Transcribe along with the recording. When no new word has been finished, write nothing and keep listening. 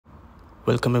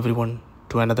Welcome everyone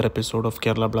to another episode of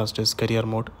Kerala Blasters Career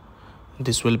Mode.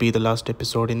 This will be the last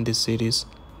episode in this series,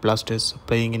 Blasters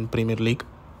playing in Premier League.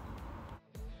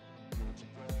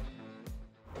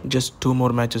 Just 2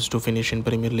 more matches to finish in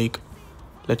Premier League.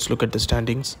 Let's look at the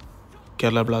standings.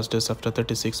 Kerala Blasters after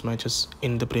 36 matches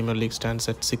in the Premier League stands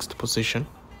at 6th position.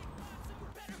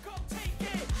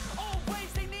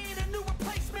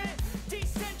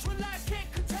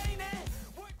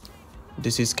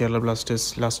 This is Kerala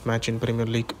Blasters' last match in Premier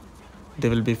League. They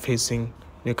will be facing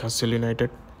Newcastle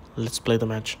United. Let's play the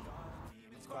match.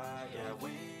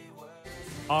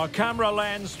 Our camera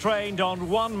lens trained on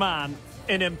one man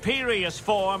in imperious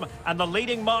form and the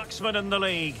leading marksman in the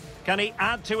league. Can he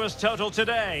add to his total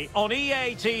today on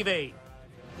EA TV?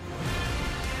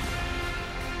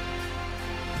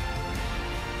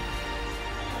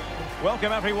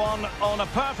 Welcome everyone on a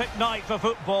perfect night for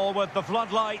football with the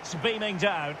floodlights beaming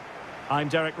down. I'm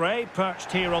Derek Ray,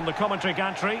 perched here on the commentary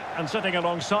gantry, and sitting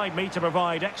alongside me to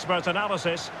provide expert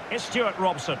analysis is Stuart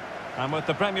Robson. And with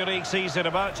the Premier League season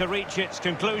about to reach its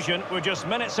conclusion, we're just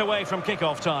minutes away from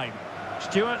kick-off time.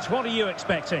 Stuart, what are you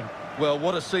expecting? Well,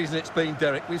 what a season it's been,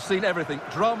 Derek. We've seen everything.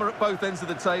 Drama at both ends of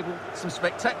the table, some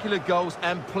spectacular goals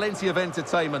and plenty of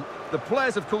entertainment. The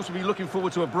players, of course, will be looking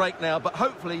forward to a break now, but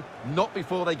hopefully not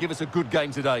before they give us a good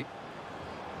game today.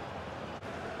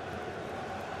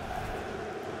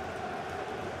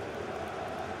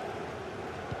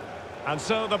 And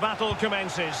so the battle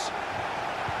commences.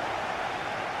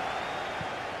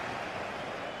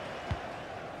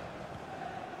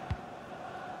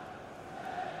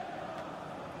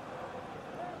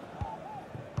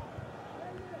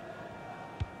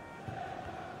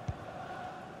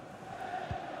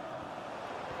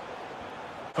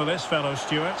 For this fellow,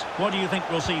 Stuart, what do you think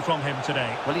we'll see from him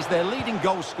today? Well, he's their leading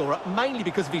goal scorer, mainly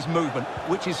because of his movement,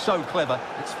 which is so clever.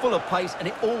 It's full of pace and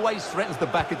it always threatens the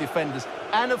back of defenders.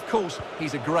 And, of course,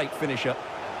 he's a great finisher.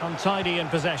 Untidy in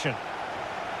possession.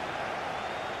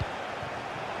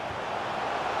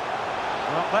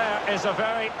 Well, there is a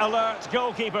very alert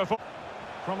goalkeeper.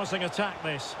 Promising attack,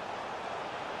 this.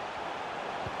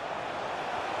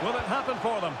 Will it happen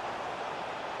for them?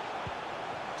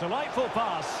 Delightful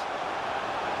pass.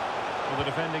 Well, the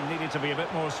defending needed to be a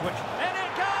bit more switched. In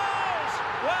it goes!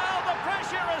 Well, the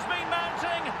pressure has been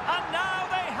mounting, and now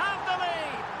they have the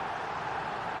lead.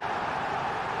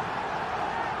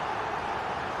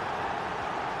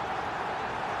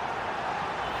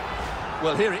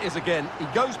 Well, here it is again. He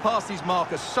goes past his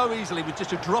marker so easily with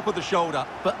just a drop of the shoulder,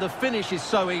 but the finish is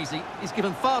so easy. He's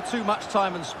given far too much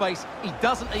time and space. He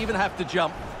doesn't even have to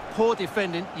jump. Poor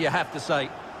defending, you have to say.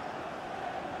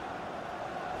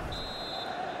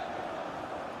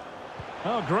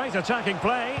 Oh, great attacking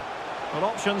play. Well,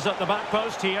 options at the back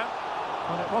post here.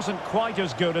 But it wasn't quite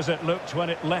as good as it looked when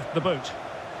it left the boot.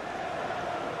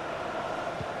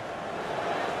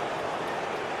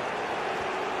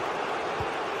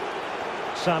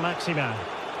 Saint-Maximin.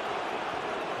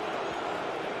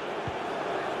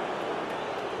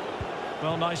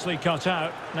 Well, nicely cut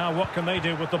out. Now what can they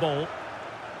do with the ball?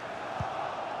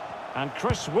 And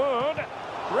Chris Wood.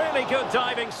 Really good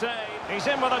diving save. He's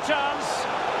in with a chance.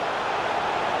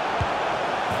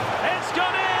 It's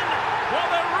gone in! Well,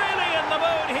 they're really in the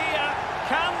mood here.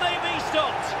 Can they be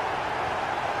stopped?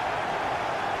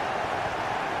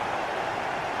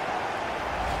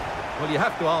 Well, you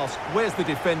have to ask, where's the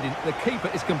defending? The keeper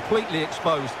is completely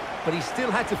exposed, but he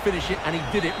still had to finish it, and he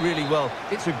did it really well.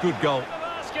 It's a good goal.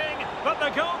 Asking, but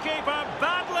the goalkeeper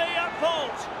badly at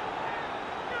fault.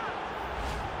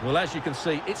 Well, as you can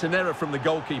see, it's an error from the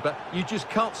goalkeeper. You just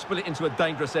can't spill it into a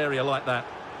dangerous area like that.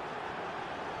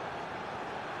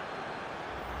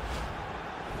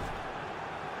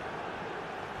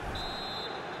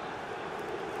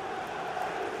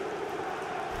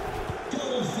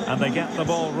 And they get the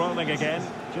ball rolling again.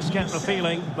 Just get the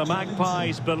feeling the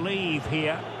Magpies believe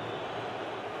here.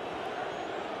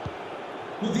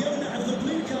 Will the owner of the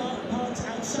blue car parked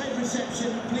outside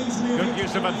reception please move? Good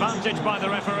use of advantage by the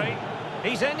referee.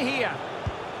 He's in here.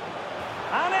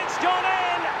 And it's gone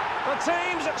in! The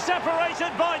team's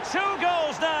separated by 2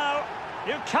 goals now.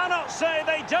 You cannot say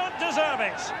they don't deserve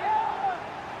it.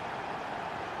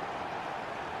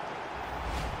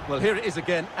 Well, here it is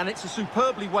again, and it's a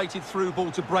superbly weighted through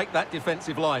ball to break that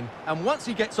defensive line. And once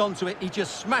he gets onto it, he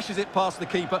just smashes it past the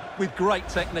keeper with great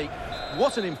technique.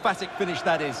 What an emphatic finish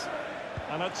that is.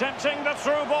 And attempting the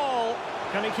through ball.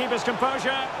 Can he keep his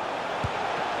composure?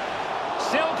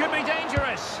 Still could be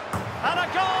dangerous. And a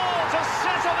goal to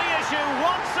settle the issue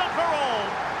once and for all.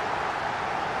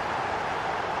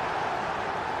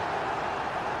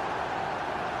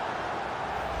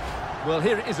 Well,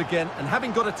 here it is again, and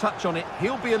having got a touch on it,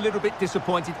 he'll be a little bit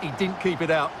disappointed he didn't keep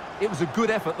it out. It was a good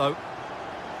effort, though.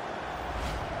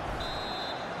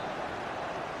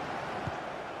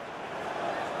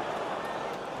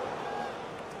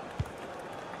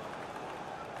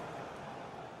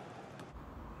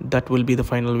 That will be the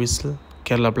final whistle.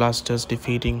 Kerala Blasters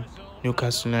defeating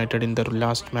Newcastle United in their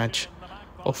last match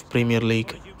of Premier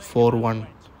League 4-1.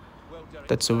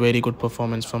 That's a very good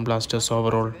performance from Blasters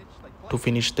overall to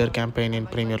finish their campaign in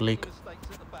Premier League.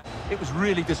 It was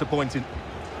really disappointing.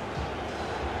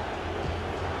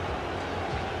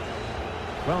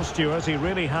 Well, Stuart, he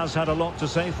really has had a lot to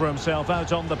say for himself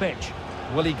out on the pitch.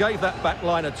 Well, he gave that back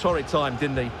line a torrid time,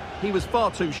 didn't he? He was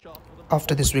far too sharp.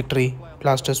 After this victory,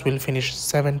 Blasters will finish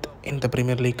 7th in the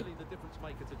Premier League.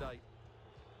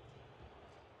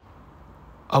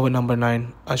 Our number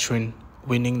 9, Ashwin,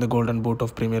 winning the Golden Boot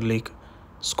of Premier League,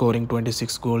 scoring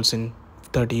 26 goals in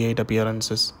 38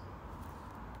 appearances.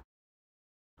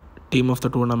 Team of the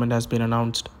tournament has been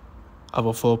announced.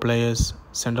 Our 4 players,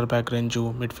 centre-back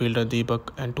Renju, midfielder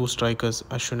Deepak and 2 strikers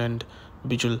Ashwin and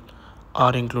Bijul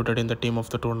are included in the team of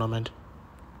the tournament.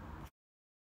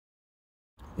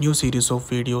 New series of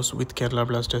videos with Kerala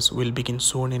Blasters will begin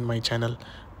soon in my channel.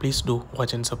 Please do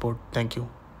watch and support. Thank you.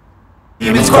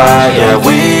 Human squad, yeah,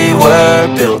 we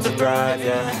were built to thrive,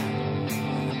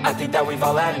 yeah. I think that we've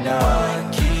all had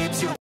enough.